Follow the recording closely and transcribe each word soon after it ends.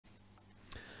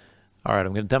All right,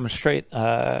 I'm going to demonstrate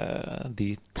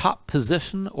the top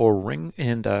position or ring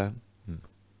and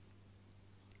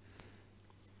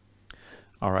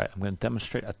all right, I'm going to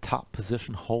demonstrate a top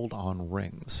position hold on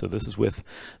rings. So this is with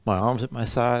my arms at my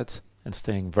sides and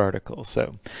staying vertical.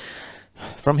 So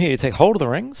from here, you take hold of the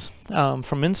rings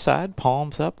from inside,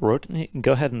 palms up, rotate, and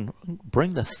go ahead and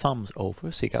bring the thumbs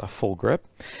over so you got a full grip.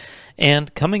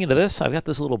 And coming into this, I've got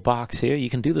this little box here.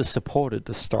 You can do this supported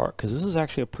to start because this is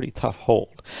actually a pretty tough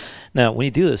hold. Now, when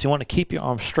you do this, you want to keep your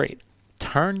arms straight.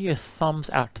 Turn your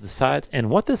thumbs out to the sides, and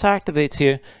what this activates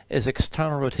here is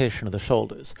external rotation of the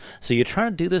shoulders. So you're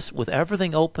trying to do this with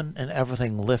everything open and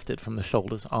everything lifted from the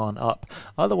shoulders on up.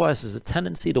 Otherwise, there's a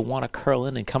tendency to want to curl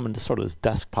in and come into sort of this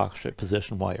desk posture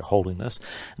position while you're holding this.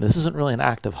 And this isn't really an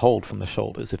active hold from the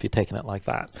shoulders if you're taking it like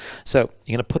that. So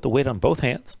you're going to put the weight on both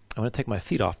hands. I'm going to take my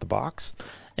feet off the box.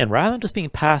 And rather than just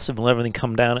being passive and let everything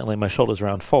come down and lay my shoulders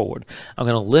around forward, I'm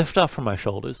going to lift up from my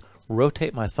shoulders,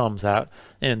 rotate my thumbs out,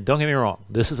 and don't get me wrong,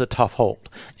 this is a tough hold.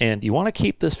 And you want to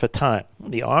keep this for time.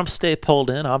 The arms stay pulled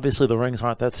in. Obviously, the rings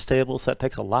aren't that stable, so that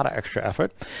takes a lot of extra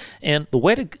effort. And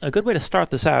a good way to start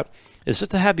this out is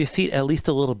just to have your feet at least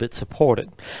a little bit supported.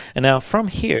 And now from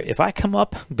here, if I come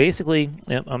up, basically,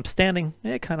 I'm standing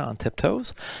kind of on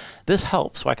tiptoes. This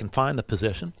helps so I can find the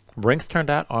position. Rings turned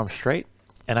out, arms straight.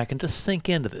 And I can just sink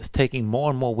into this, taking more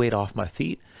and more weight off my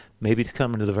feet, maybe to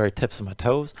come into the very tips of my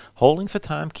toes, holding for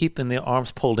time, keeping the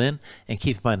arms pulled in, and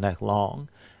keeping my neck long.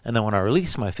 And then when I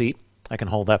release my feet, I can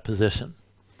hold that position.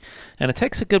 And it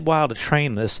takes a good while to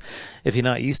train this if you're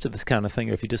not used to this kind of thing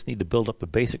or if you just need to build up the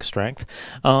basic strength.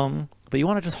 But you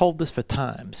want to just hold this for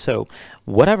time. So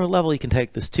whatever level you can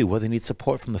take this to, whether you need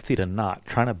support from the feet or not,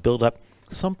 trying to build up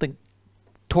something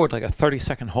toward like a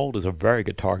 30-second hold is a very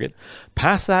good target.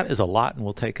 Past that is a lot and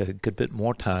will take a good bit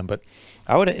more time, but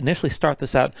I would initially start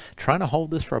this out trying to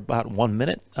hold this for about 1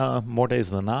 minute, more days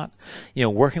than not. You know,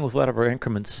 working with whatever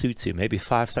increment suits you, maybe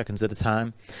 5 seconds at a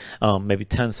time, maybe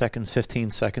 10 seconds,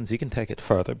 15 seconds. You can take it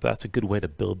further, but that's a good way to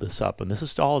build this up. And this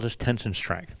is all just tension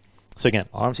strength. So again,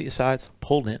 arms at your sides,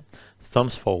 pulled in,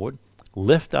 thumbs forward,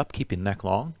 lift up, keep your neck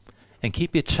long, and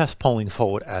keep your chest pulling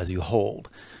forward as you hold.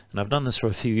 And I've done this for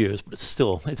a few years, but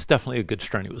it's definitely a good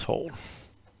strenuous hold.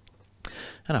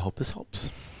 And I hope this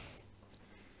helps.